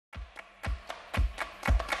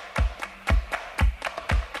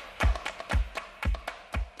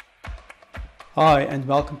Hi and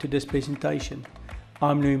welcome to this presentation.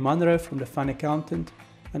 I'm Louis Munro from The Fun Accountant,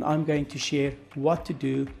 and I'm going to share what to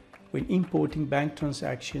do when importing bank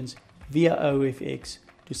transactions via OFX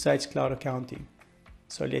to Sage Cloud Accounting.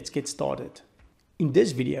 So let's get started. In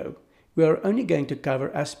this video, we are only going to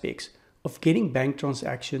cover aspects of getting bank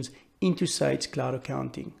transactions into Sage Cloud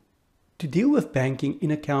Accounting. To deal with banking in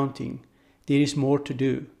accounting, there is more to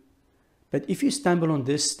do. But if you stumble on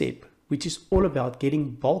this step, which is all about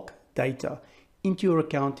getting bulk data into your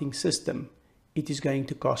accounting system, it is going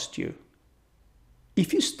to cost you.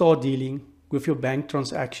 If you start dealing with your bank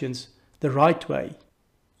transactions the right way,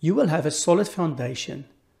 you will have a solid foundation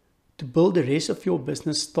to build the rest of your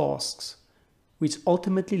business tasks, which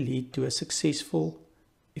ultimately lead to a successful,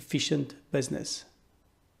 efficient business.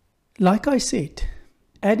 Like I said,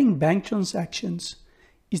 adding bank transactions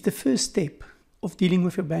is the first step of dealing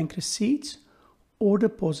with your bank receipts or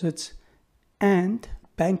deposits and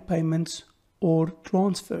bank payments or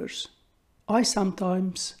transfers. I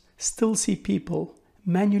sometimes still see people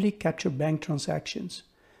manually capture bank transactions,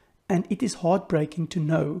 and it is heartbreaking to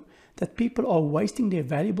know that people are wasting their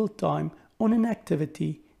valuable time on an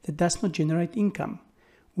activity that does not generate income,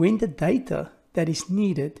 when the data that is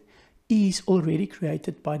needed is already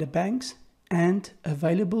created by the banks and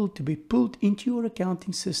available to be pulled into your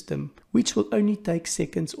accounting system, which will only take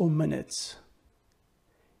seconds or minutes.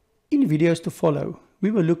 In videos to follow,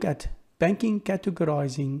 we will look at banking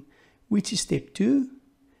categorizing, which is step 2,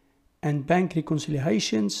 and bank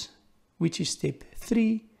reconciliations, which is step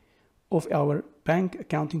 3 of our bank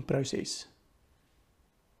accounting process.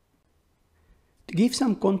 To give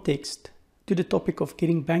some context to the topic of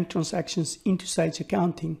getting bank transactions into Sage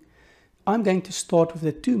Accounting, I'm going to start with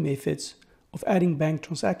the two methods of adding bank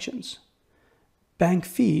transactions. Bank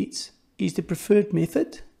feeds is the preferred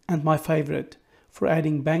method and my favorite for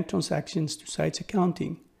adding bank transactions to Sage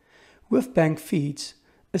Accounting. With bank feeds,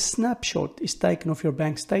 a snapshot is taken of your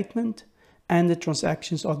bank statement and the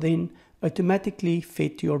transactions are then automatically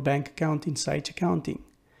fed to your bank account in Sage Accounting.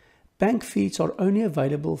 Bank feeds are only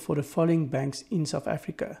available for the following banks in South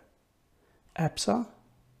Africa: Absa,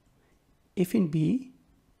 FNB,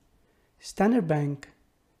 Standard Bank,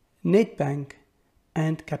 Nedbank,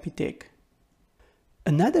 and Capitec.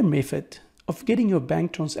 Another method of getting your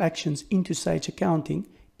bank transactions into Sage Accounting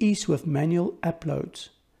is with manual uploads.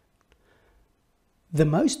 The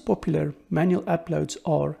most popular manual uploads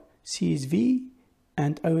are CSV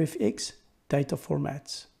and OFX data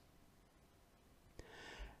formats.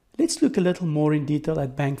 Let's look a little more in detail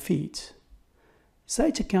at bank feeds.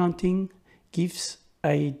 Sage Accounting gives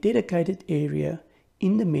a dedicated area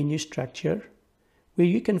in the menu structure where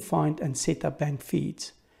you can find and set up bank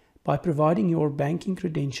feeds by providing your banking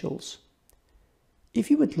credentials. If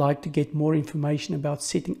you would like to get more information about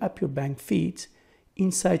setting up your bank feeds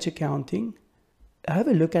in Sage Accounting, have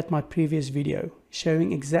a look at my previous video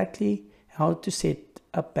showing exactly how to set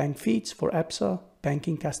up bank feeds for Absa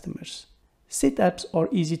banking customers. Setups are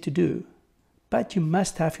easy to do, but you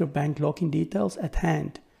must have your bank login details at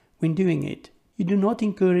hand when doing it. You do not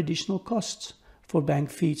incur additional costs for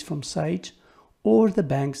bank feeds from Sage or the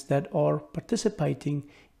banks that are participating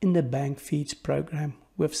in the bank feeds program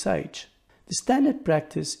with Sage. The standard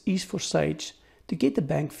practice is for Sage to get the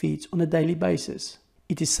bank feeds on a daily basis.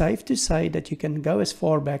 It is safe to say that you can go as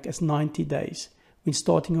far back as 90 days when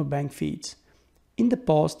starting your bank feeds. In the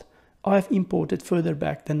past, I have imported further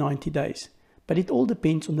back than 90 days, but it all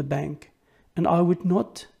depends on the bank, and I would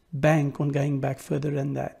not bank on going back further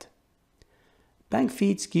than that. Bank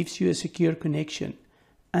feeds gives you a secure connection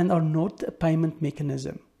and are not a payment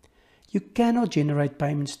mechanism. You cannot generate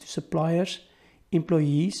payments to suppliers,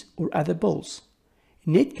 employees, or other bills.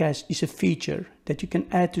 Netcash is a feature that you can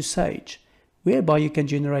add to Sage, whereby you can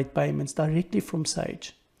generate payments directly from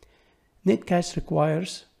Sage. Netcash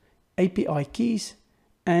requires API keys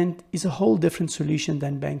and is a whole different solution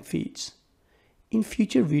than bank feeds. In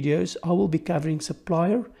future videos, I will be covering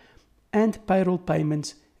supplier and payroll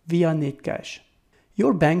payments via Netcash.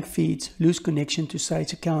 Your bank feeds lose connection to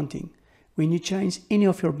Sage Accounting when you change any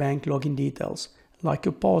of your bank login details, like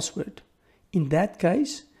your password. In that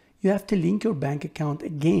case, you have to link your bank account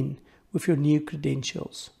again with your new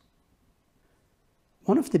credentials.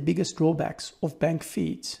 One of the biggest drawbacks of bank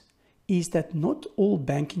feeds is that not all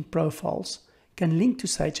banking profiles can link to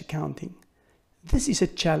Sage Accounting. This is a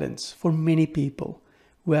challenge for many people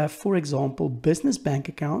who have, for example, business bank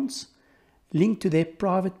accounts linked to their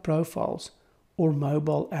private profiles or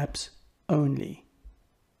mobile apps only.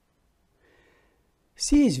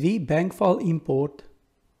 CSV bank file import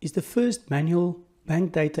is the first manual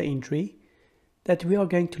bank data entry that we are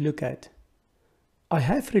going to look at. I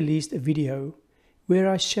have released a video where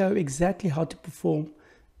I show exactly how to perform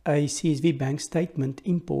a CSV bank statement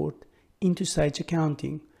import into Sage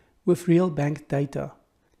Accounting with real bank data.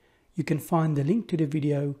 You can find the link to the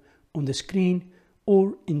video on the screen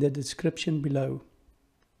or in the description below.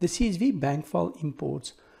 The CSV bank file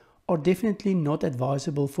imports are definitely not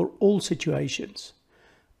advisable for all situations.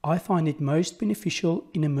 I find it most beneficial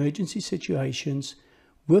in emergency situations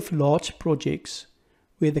with large projects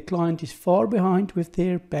where the client is far behind with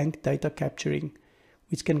their bank data capturing,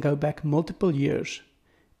 which can go back multiple years,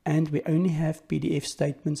 and we only have PDF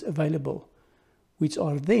statements available, which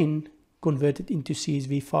are then converted into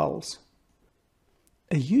CSV files.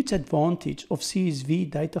 A huge advantage of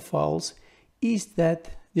CSV data files is that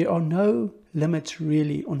there are no limits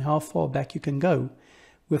really on how far back you can go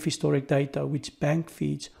with historic data, which bank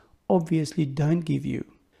feeds obviously don't give you.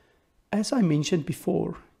 As I mentioned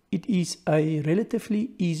before, it is a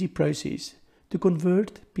relatively easy process to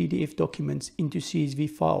convert PDF documents into CSV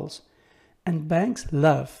files, and banks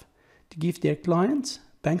love to give their clients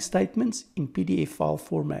bank statements in PDF file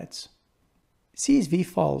formats. CSV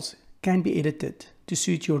files can be edited to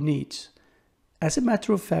suit your needs. As a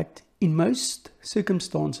matter of fact, in most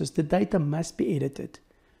circumstances, the data must be edited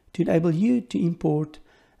to enable you to import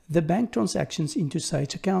the bank transactions into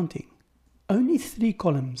Sage Accounting. Only 3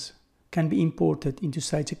 columns can be imported into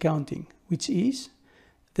Sage Accounting, which is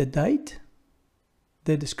the date,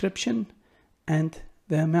 the description, and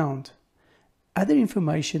the amount. Other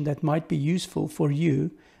information that might be useful for you,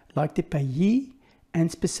 like the payee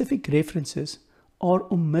and specific references,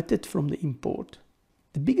 are omitted from the import.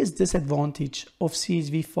 The biggest disadvantage of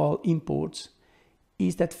CSV file imports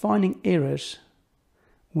is that finding errors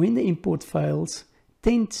when the import fails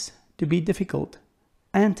tends to be difficult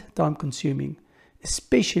and time-consuming,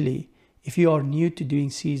 especially if you are new to doing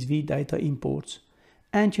CSV data imports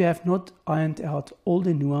and you have not ironed out all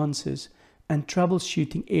the nuances and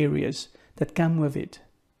troubleshooting areas that come with it.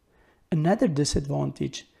 Another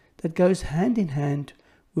disadvantage that goes hand in hand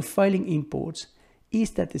with failing imports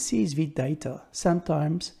is that the CSV data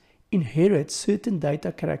sometimes inherits certain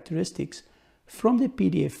data characteristics from the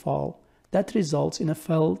PDF file that results in a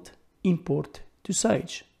failed import to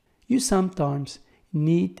Sage. You sometimes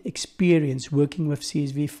need experience working with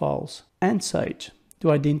CSV files and Sage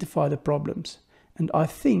to identify the problems, and I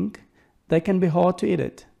think they can be hard to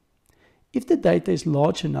edit. If the data is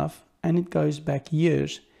large enough and it goes back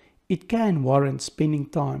years, it can warrant spending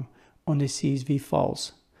time on the CSV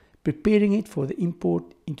files, preparing it for the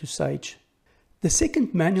import into Sage. The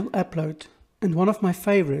second manual upload, and one of my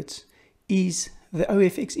favorites, is the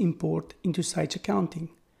OFX import into Sage Accounting.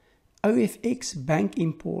 OFX bank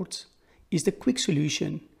imports is the quick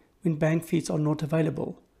solution when bank feeds are not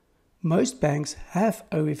available. Most banks have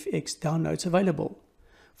OFX downloads available.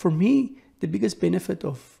 For me, the biggest benefit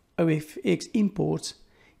of OFX imports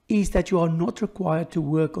is that you are not required to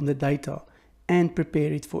work on the data and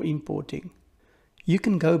prepare it for importing. You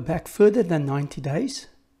can go back further than 90 days,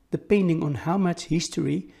 depending on how much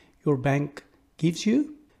history your bank gives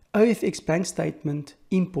you. OFX bank statement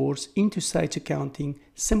imports into Sage Accounting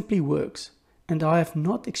simply works, and I have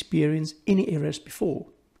not experienced any errors before.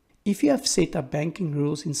 If you have set up banking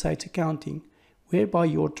rules in Sage Accounting, whereby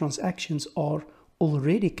your transactions are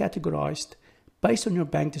already categorized based on your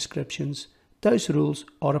bank descriptions, those rules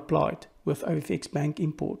are applied with OFX bank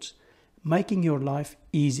imports, making your life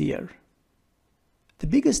easier. The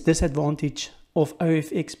biggest disadvantage of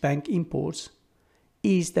OFX bank imports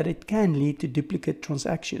is that it can lead to duplicate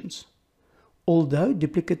transactions. Although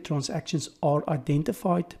duplicate transactions are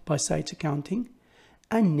identified by Sage Accounting,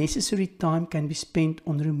 unnecessary time can be spent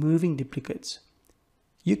on removing duplicates.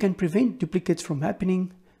 You can prevent duplicates from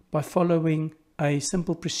happening by following a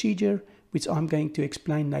simple procedure, which I'm going to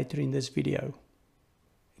explain later in this video.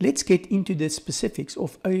 Let's get into the specifics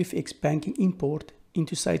of OFX banking import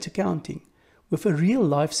into Sage Accounting with a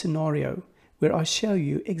real-life scenario where I show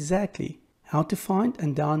you exactly how to find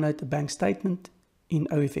and download a bank statement in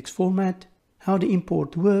OFX format, how the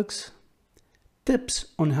import works, tips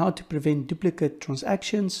on how to prevent duplicate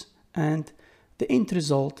transactions, and the end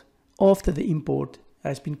result after the import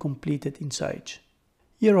has been completed in Sage.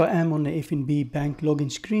 Here I am on the FNB bank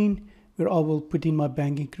login screen, where I will put in my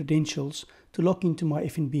banking credentials to log into my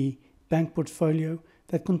FNB bank portfolio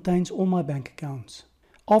that contains all my bank accounts.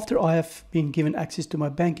 After I have been given access to my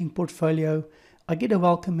banking portfolio, I get a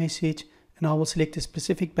welcome message and I will select a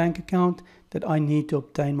specific bank account that I need to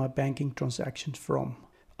obtain my banking transactions from.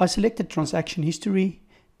 I select the transaction history,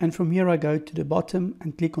 and from here I go to the bottom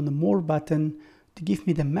and click on the More button to give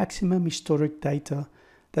me the maximum historic data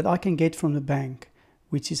that I can get from the bank,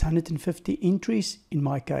 which is 150 entries in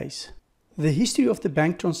my case. The history of the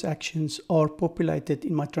bank transactions are populated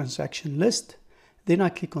in my transaction list. Then I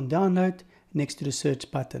click on download next to the search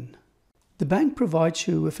button. The bank provides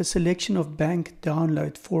you with a selection of bank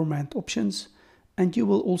download format options, and you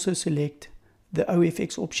will also select the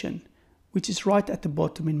OFX option, which is right at the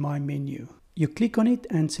bottom in my menu. You click on it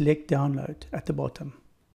and select download at the bottom.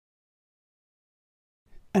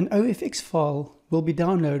 An OFX file will be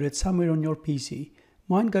downloaded somewhere on your PC.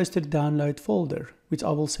 Mine goes to the download folder, which I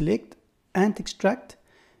will select and extract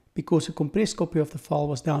because a compressed copy of the file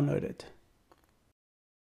was downloaded.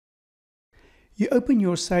 You open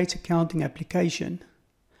your Sage accounting application.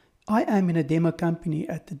 I am in a demo company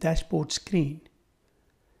at the dashboard screen.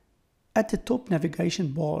 At the top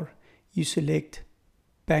navigation bar, you select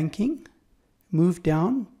Banking, move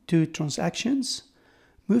down to Transactions,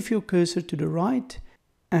 move your cursor to the right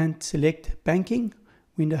and select Banking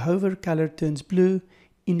when the hover color turns blue,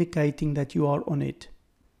 indicating that you are on it.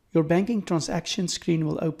 Your banking transaction screen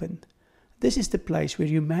will open. This is the place where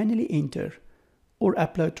you manually enter or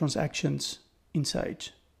upload transactions in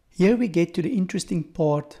Sage. Here we get to the interesting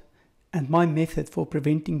part and my method for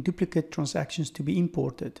preventing duplicate transactions to be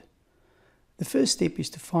imported. The first step is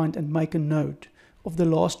to find and make a note of the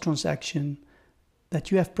last transaction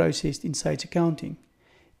that you have processed in Sage Accounting.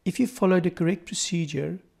 If you follow the correct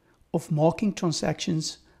procedure of marking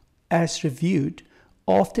transactions as reviewed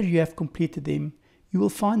after you have completed them, you will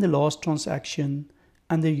find the last transaction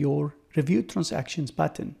under your Reviewed Transactions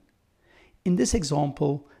button. In this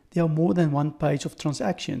example, there are more than one page of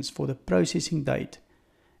transactions for the processing date,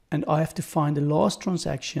 and I have to find the last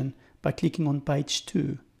transaction by clicking on page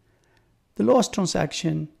 2. The last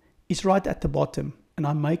transaction is right at the bottom, and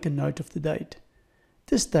I make a note of the date.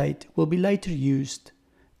 This date will be later used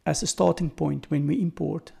as a starting point when we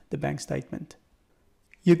import the bank statement.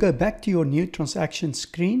 You go back to your new transaction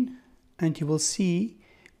screen and you will see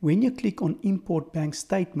when you click on Import Bank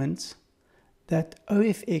Statements that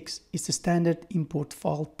OFX is the standard import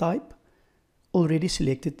file type already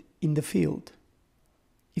selected in the field.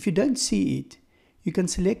 If you don't see it, you can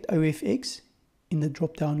select OFX in the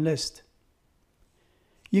drop-down list.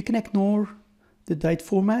 You can ignore the date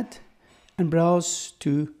format and browse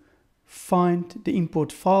to find the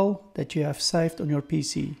import file that you have saved on your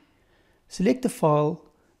PC. Select the file,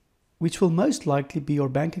 which will most likely be your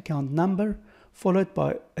bank account number, followed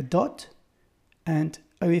by a dot and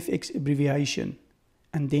OFX abbreviation,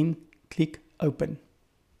 and then click Open.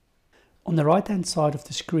 On the right hand side of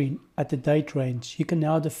the screen at the date range, you can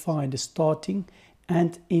now define the starting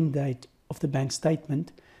and end date of the bank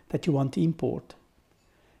statement that you want to import.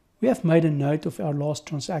 We have made a note of our last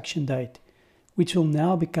transaction date, which will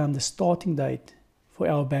now become the starting date for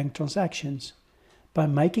our bank transactions. By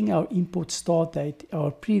making our import start date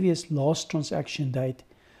our previous last transaction date,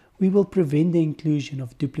 we will prevent the inclusion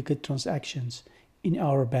of duplicate transactions in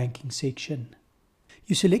our banking section.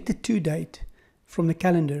 You select the to date from the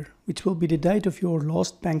calendar, which will be the date of your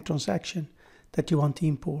last bank transaction that you want to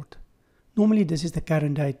import. Normally this is the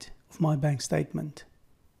current date of my bank statement.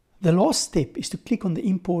 The last step is to click on the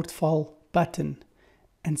Import File button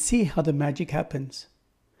and see how the magic happens.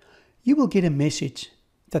 You will get a message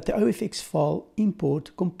that the OFX file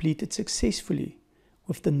import completed successfully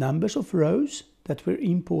with the numbers of rows that were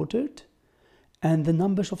imported and the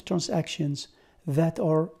numbers of transactions that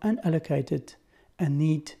are unallocated and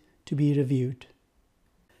need to be reviewed.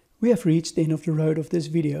 We have reached the end of the road of this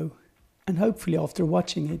video, and hopefully after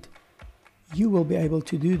watching it, you will be able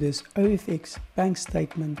to do this OFX bank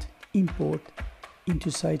statement import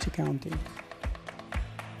into Sage Accounting.